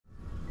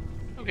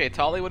Okay,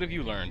 Tali, what have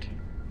you learned?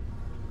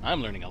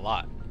 I'm learning a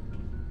lot.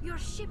 Your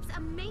ship's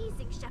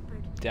amazing,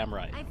 Shepard. Damn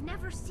right. I've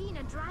never seen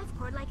a drive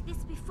core like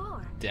this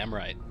before. Damn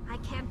right. I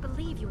can't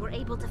believe you were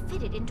able to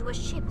fit it into a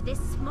ship this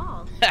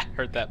small. Ha!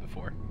 Heard that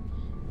before.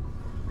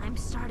 I'm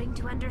starting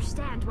to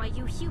understand why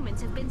you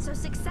humans have been so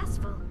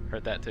successful.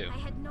 Heard that too. I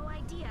had no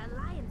idea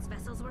Alliance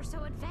vessels were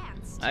so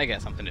advanced. I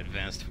got something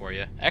advanced for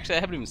you. Actually, I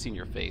haven't even seen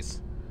your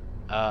face.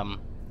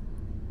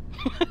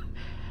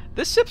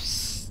 This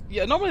ship's...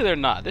 Yeah, normally they're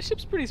not. This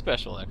ship's pretty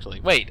special, actually.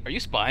 Wait, are you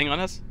spying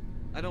on us?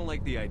 I don't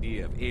like the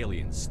idea of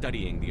aliens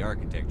studying the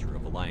architecture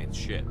of Alliance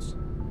ships.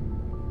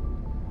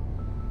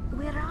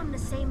 We're on the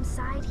same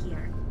side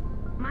here.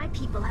 My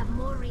people have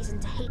more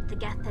reason to hate the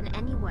Geth than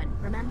anyone,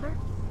 remember?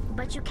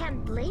 But you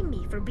can't blame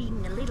me for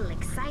being a little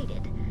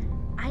excited.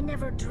 I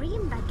never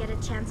dreamed I'd get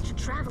a chance to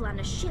travel on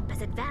a ship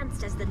as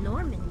advanced as the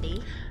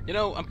Normandy. You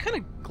know, I'm kind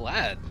of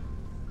glad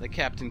the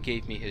captain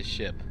gave me his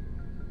ship.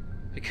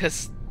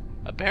 Because,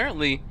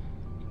 apparently,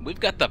 we've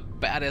got the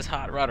baddest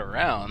hot rod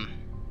around.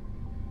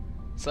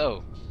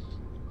 So,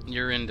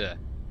 you're into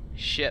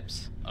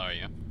ships, are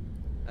you?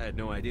 I had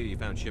no idea you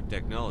found ship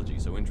technology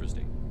so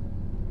interesting.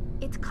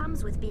 It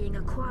comes with being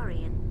a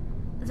Quarian.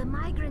 The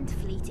migrant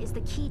fleet is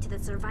the key to the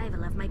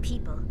survival of my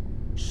people.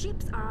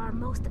 Ships are our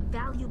most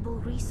valuable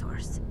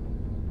resource.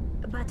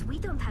 But we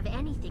don't have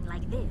anything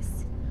like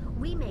this.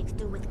 We make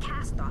do with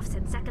cast-offs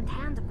and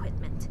second-hand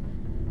equipment.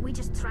 We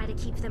just try to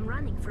keep them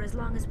running for as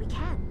long as we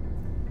can.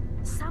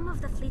 Some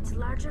of the fleet's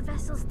larger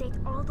vessels date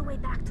all the way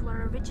back to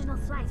our original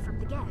flight from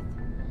the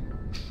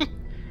Geth.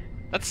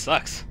 That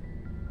sucks.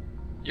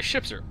 Your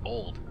ships are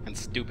old and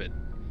stupid.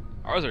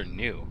 Ours are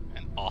new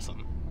and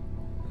awesome.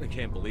 I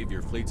can't believe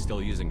your fleet's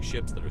still using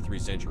ships that are 3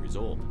 centuries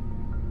old.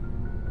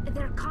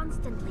 They're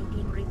constantly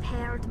being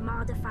repaired,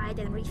 modified,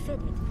 and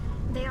refitted.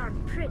 They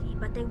aren't pretty,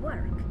 but they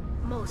work.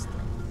 Mostly.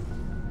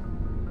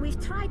 We've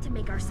tried to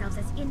make ourselves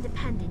as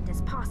independent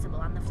as possible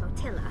on the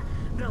flotilla.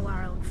 Grow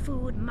our own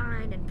food,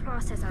 mine, and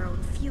process our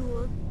own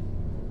fuel.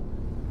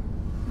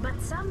 But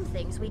some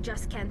things we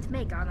just can't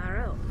make on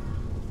our own.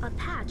 A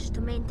patch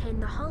to maintain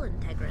the hull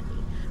integrity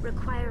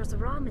requires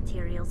raw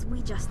materials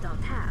we just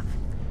don't have.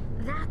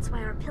 That's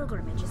why our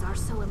pilgrimages are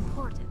so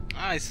important.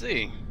 I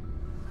see.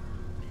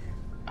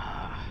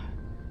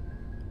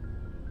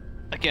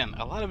 Again,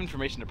 a lot of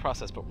information to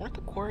process, but weren't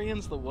the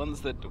Quarians the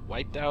ones that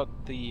wiped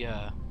out the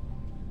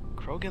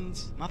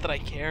Krogans? Not that I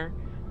care,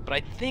 but I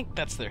think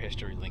that's their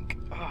history link.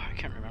 Oh, I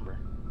can't remember.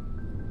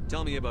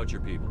 Tell me about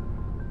your people.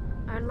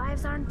 Our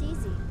lives aren't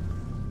easy.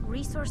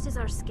 Resources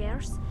are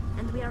scarce,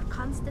 and we are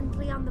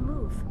constantly on the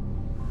move.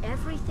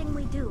 Everything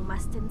we do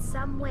must in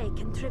some way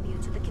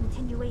contribute to the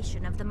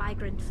continuation of the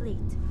migrant fleet.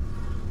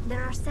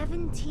 There are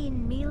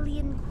 17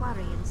 million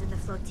Quarians in the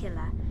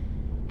flotilla,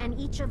 and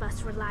each of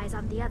us relies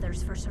on the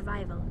others for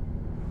survival.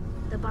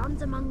 The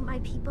bonds among my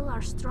people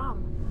are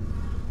strong.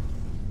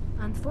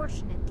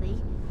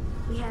 Unfortunately,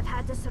 we have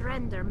had to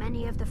surrender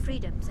many of the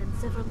freedoms and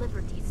civil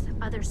liberties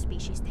other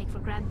species take for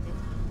granted.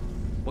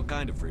 What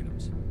kind of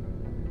freedoms?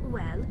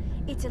 Well,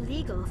 it's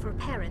illegal for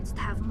parents to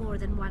have more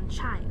than one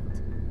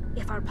child.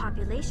 If our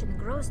population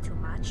grows too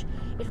much,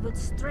 it would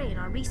strain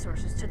our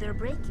resources to their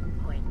breaking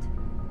point.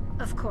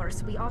 Of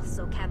course, we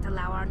also can't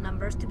allow our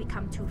numbers to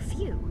become too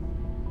few.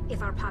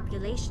 If our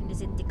population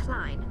is in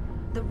decline,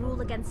 the rule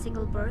against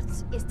single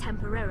births is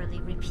temporarily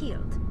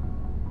repealed.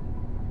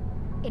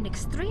 In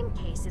extreme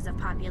cases of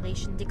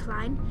population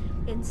decline,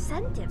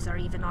 incentives are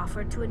even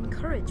offered to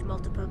encourage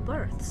multiple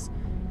births,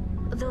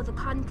 though the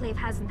Conclave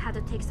hasn't had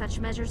to take such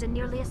measures in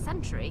nearly a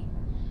century.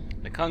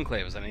 The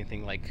Conclave, is that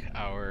anything like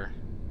our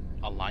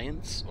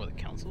Alliance or the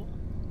Council?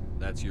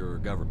 That's your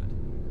government.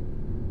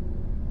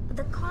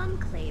 The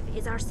Conclave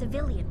is our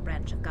civilian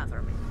branch of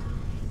government.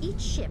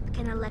 Each ship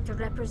can elect a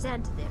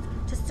representative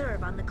to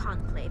serve on the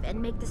Conclave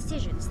and make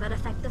decisions that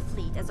affect the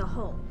fleet as a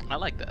whole. I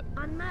like that.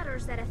 On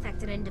matters that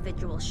affect an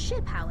individual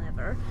ship,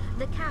 however,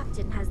 the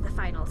captain has the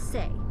final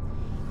say.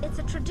 It's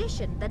a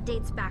tradition that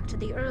dates back to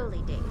the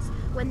early days,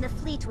 when the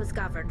fleet was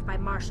governed by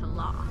martial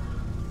law.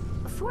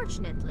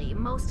 Fortunately,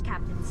 most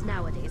captains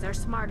nowadays are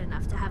smart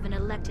enough to have an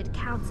elected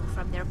council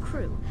from their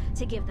crew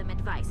to give them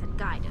advice and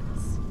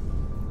guidance.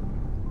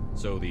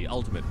 So the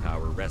ultimate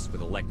power rests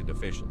with elected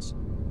officials.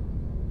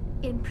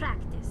 In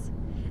practice,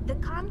 the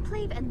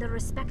Conclave and the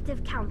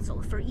respective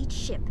council for each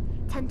ship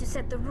tend to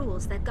set the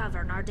rules that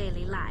govern our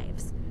daily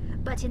lives.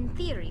 But in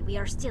theory, we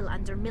are still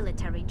under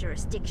military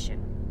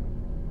jurisdiction.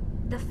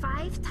 The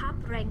 5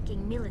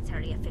 top-ranking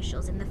military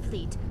officials in the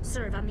fleet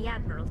serve on the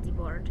Admiralty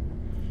Board.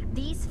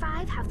 These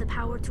 5 have the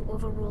power to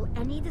overrule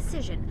any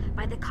decision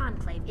by the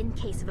Conclave in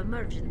case of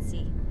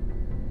emergency.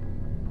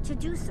 To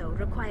do so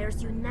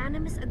requires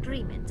unanimous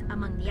agreement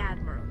among the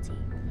Admiralty,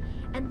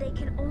 and they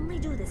can only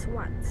do this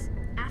once.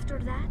 After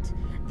that,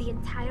 the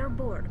entire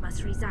board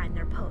must resign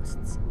their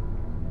posts.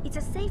 It's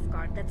a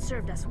safeguard that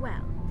served us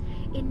well.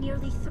 In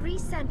nearly 3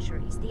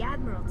 centuries, the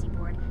Admiralty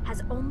Board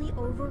has only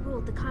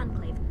overruled the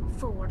Conclave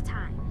 4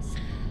 times.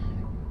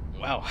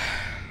 Wow.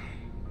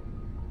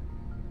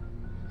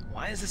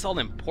 Why is this all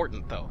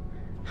important, though?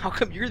 How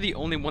come you're the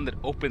only one that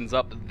opens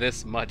up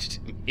this much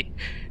to me?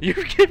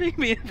 You're giving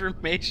me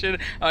information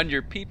on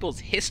your people's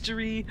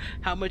history,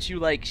 how much you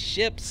like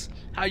ships,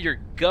 how your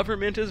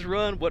government is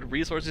run, what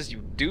resources you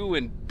do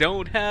and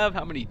don't have,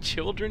 how many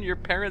children your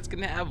parents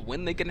can have,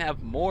 when they can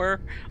have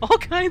more, all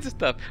kinds of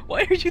stuff.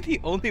 Why are you the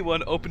only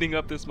one opening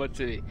up this much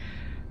to me?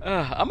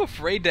 I'm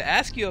afraid to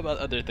ask you about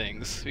other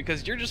things,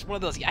 because you're just one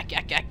of those yak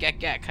yak yak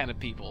yak yak kind of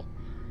people.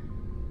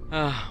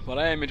 But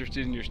I am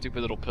interested in your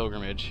stupid little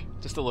pilgrimage.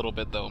 Just a little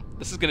bit, though.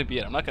 This is going to be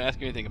it. I'm not going to ask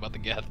you anything about the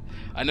Geth.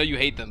 I know you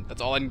hate them. That's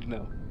all I need to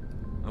know.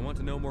 I want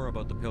to know more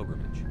about the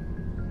pilgrimage.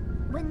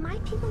 When my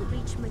people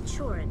reach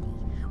maturity,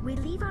 we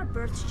leave our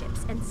birth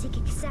ships and seek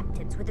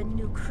acceptance with a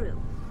new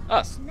crew.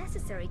 Us. It's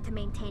necessary to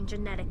maintain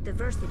genetic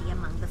diversity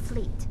among the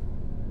fleet.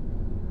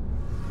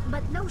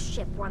 But no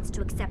ship wants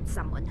to accept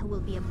someone who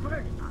will be a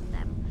burden on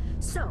them.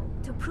 So,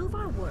 to prove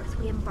our worth,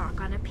 we embark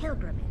on a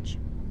pilgrimage.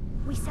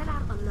 We set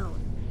out alone,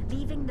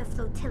 leaving the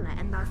flotilla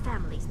and our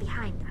families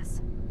behind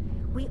us.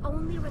 We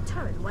only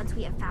return once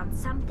we have found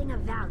something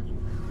of value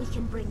we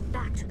can bring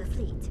back to the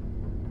fleet.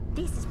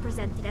 This is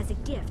presented as a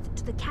gift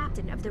to the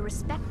captain of the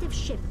respective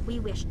ship we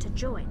wish to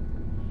join.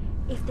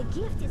 If the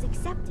gift is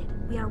accepted,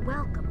 we are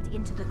welcomed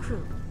into the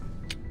crew.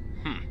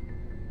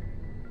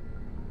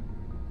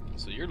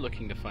 So you're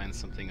looking to find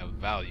something of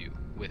value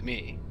with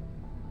me.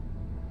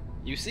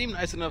 You seem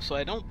nice enough, so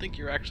I don't think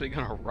you're actually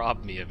gonna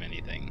rob me of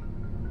anything.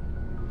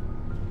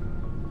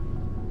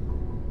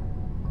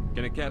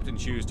 Can a captain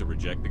choose to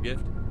reject the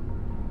gift?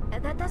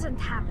 That doesn't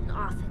happen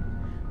often.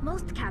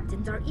 Most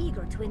captains are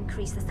eager to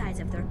increase the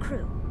size of their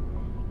crew.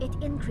 It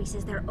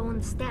increases their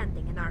own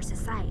standing in our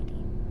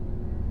society.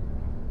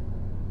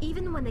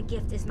 Even when a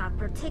gift is not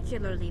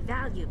particularly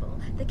valuable,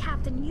 the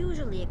captain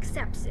usually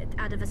accepts it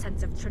out of a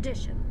sense of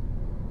tradition.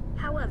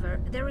 However,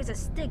 there is a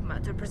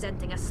stigma to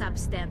presenting a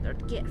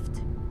substandard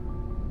gift.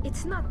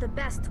 It's not the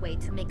best way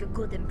to make a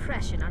good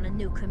impression on a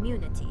new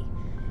community.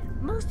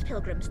 Most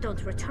pilgrims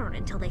don't return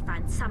until they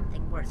find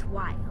something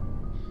worthwhile.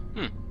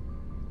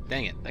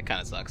 Dang it, that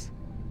kinda sucks.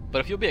 But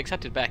if you'll be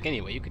accepted back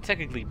anyway, you could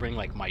technically bring,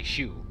 like, my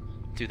shoe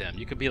to them.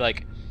 You could be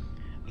like,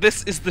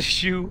 this is the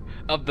shoe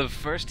of the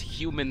first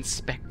human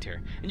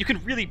specter. And you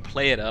can really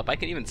play it up. I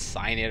can even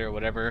sign it or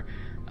whatever.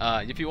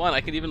 If you want,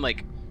 I can even,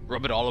 like,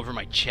 rub it all over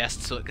my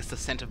chest so it gets the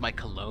scent of my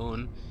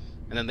cologne.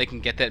 And then they can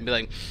get that and be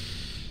like,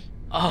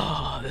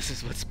 oh, this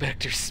is what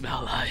specters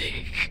smell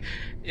like.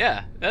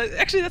 Yeah,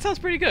 actually that sounds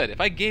pretty good. If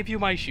I gave you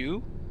my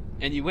shoe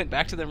and you went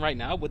back to them right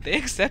now, would they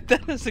accept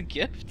that as a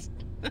gift?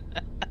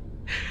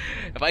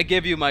 If I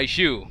give you my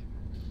shoe,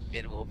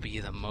 it will be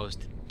the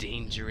most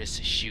dangerous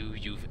shoe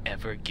you've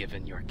ever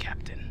given your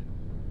captain.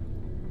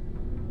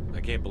 I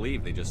can't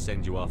believe they just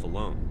send you off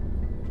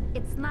alone.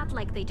 It's not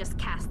like they just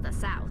cast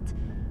us out.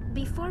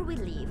 Before we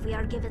leave, we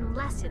are given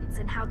lessons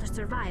in how to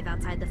survive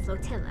outside the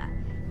flotilla,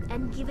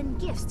 and given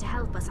gifts to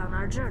help us on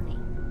our journey.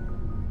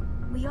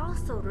 We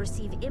also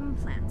receive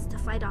implants to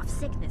fight off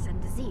sickness and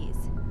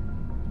disease.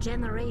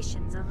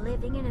 Generations of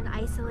living in an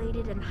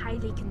isolated and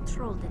highly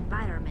controlled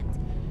environment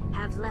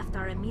have left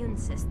our immune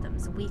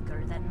systems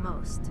weaker than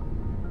most.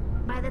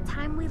 By the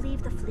time we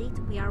leave the fleet,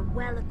 we are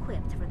well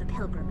equipped for the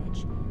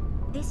pilgrimage.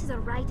 This is a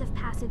rite of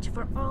passage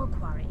for all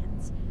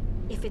Quarians.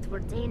 If it were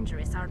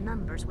dangerous, our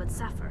numbers would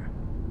suffer.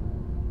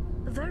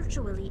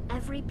 Virtually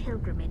every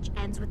pilgrimage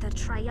ends with a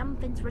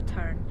triumphant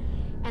return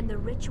and the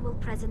ritual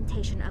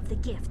presentation of the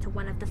gift to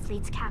one of the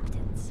fleet's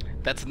captains.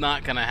 That's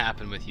not gonna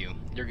happen with you.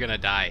 You're gonna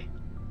die.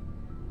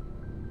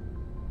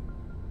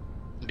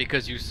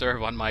 Because you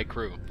serve on my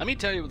crew. Let me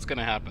tell you what's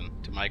gonna happen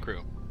to my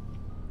crew.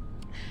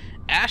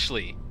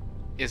 Ashley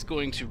is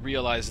going to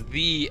realize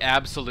the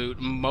absolute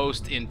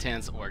most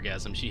intense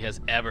orgasm she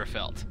has ever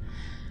felt.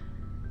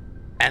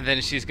 And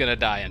then she's gonna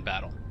die in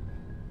battle.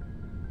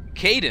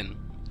 Caden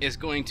is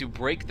going to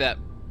break that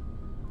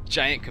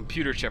giant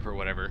computer chip or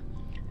whatever,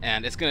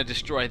 and it's going to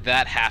destroy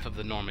that half of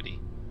the Normandy.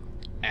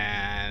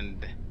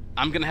 And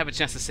I'm going to have a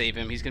chance to save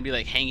him. He's going to be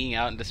like hanging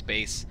out into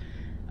space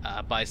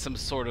by some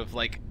sort of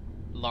like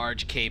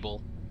large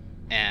cable,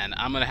 and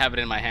I'm going to have it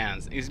in my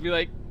hands. He's going to be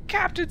like,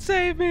 Captain,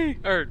 save me!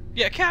 Or,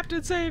 yeah,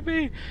 Captain, save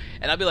me!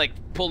 And I'll be like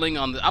pulling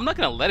on the... I'm not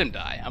going to let him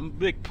die. I'm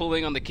like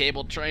pulling on the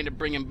cable, trying to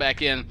bring him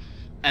back in.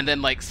 And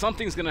then, like,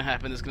 something's gonna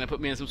happen that's gonna put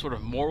me in some sort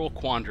of moral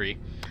quandary.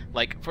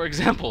 Like, for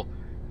example,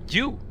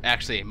 you,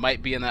 actually,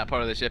 might be in that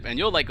part of the ship, and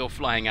you'll, like, go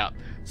flying out.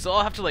 So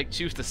I'll have to, like,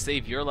 choose to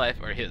save your life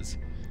or his.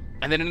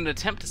 And then in an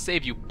attempt to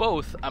save you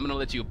both, I'm gonna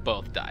let you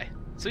both die.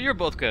 So you're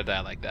both gonna die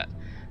like that.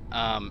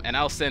 And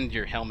I'll send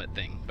your helmet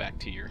thing back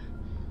to your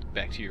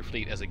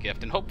fleet as a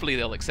gift, and hopefully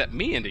they'll accept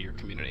me into your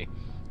community.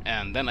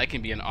 And then I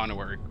can be an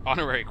honorary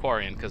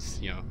Quarian, because,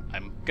 you know,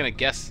 I'm gonna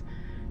guess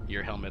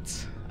your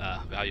helmet's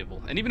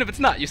valuable. And even if it's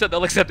not, you said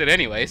they'll accept it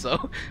anyway,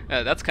 so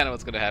that's kind of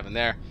what's going to happen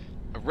there.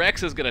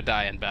 Rex is going to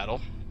die in battle,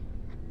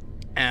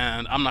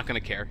 and I'm not going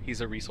to care.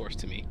 He's a resource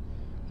to me.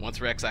 Once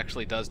Rex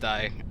actually does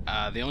die,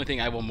 the only thing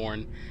I will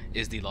mourn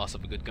is the loss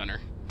of a good gunner.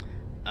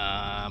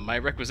 My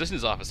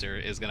requisitions officer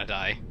is going to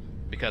die,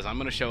 because I'm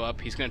going to show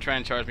up, he's going to try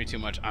and charge me too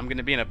much, I'm going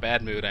to be in a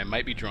bad mood, I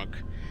might be drunk.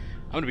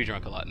 I'm going to be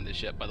drunk a lot in this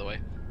ship, by the way.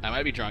 I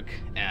might be drunk,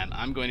 and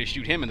I'm going to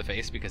shoot him in the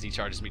face because he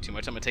charges me too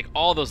much. I'm going to take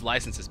all those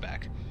licenses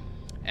back,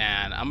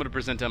 and I'm going to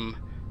present them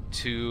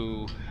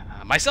to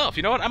myself.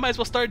 You know what? I might as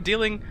well start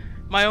dealing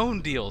my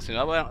own deals. You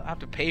know, I don't have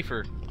to pay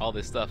for all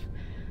this stuff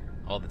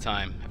all the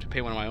time. I have to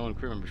pay one of my own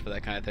crew members for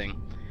that kind of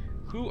thing.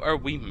 Who are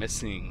we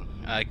missing?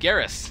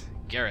 Garrus.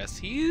 Garrus.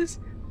 He's...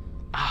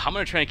 I'm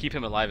going to try and keep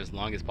him alive as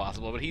long as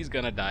possible, but he's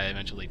going to die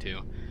eventually,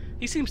 too.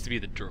 He seems to be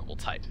the durable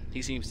type.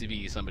 He seems to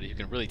be somebody who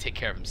can really take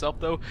care of himself,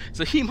 though,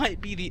 so he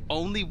might be the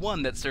only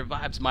one that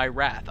survives my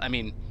wrath. I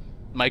mean,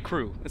 my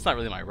crew. It's not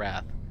really my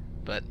wrath.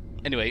 But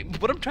anyway, the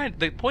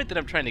point that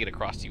I'm trying to get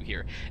across to you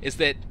here is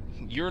that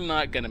you're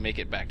not going to make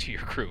it back to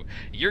your crew.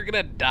 You're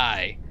going to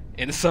die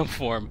in some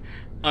form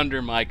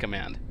under my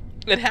command.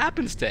 It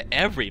happens to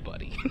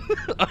everybody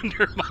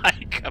under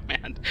my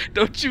command.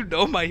 Don't you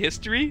know my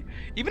history?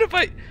 Even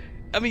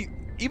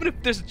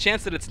if there's a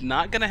chance that it's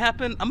not going to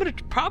happen, I'm going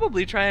to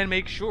probably try and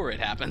make sure it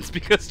happens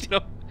because, you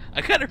know, I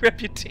got a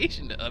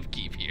reputation to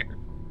upkeep here.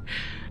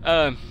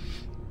 But,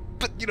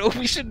 you know,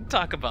 we shouldn't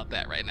talk about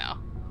that right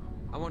now.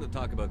 I want to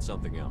talk about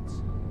something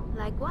else.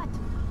 Like what?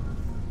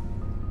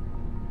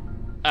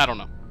 I don't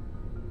know.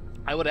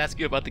 I would ask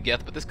you about the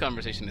Geth, but this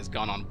conversation has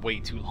gone on way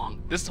too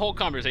long. This whole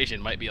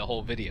conversation might be a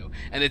whole video,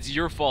 and it's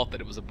your fault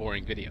that it was a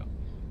boring video.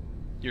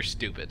 You're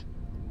stupid.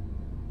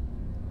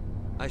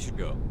 I should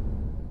go.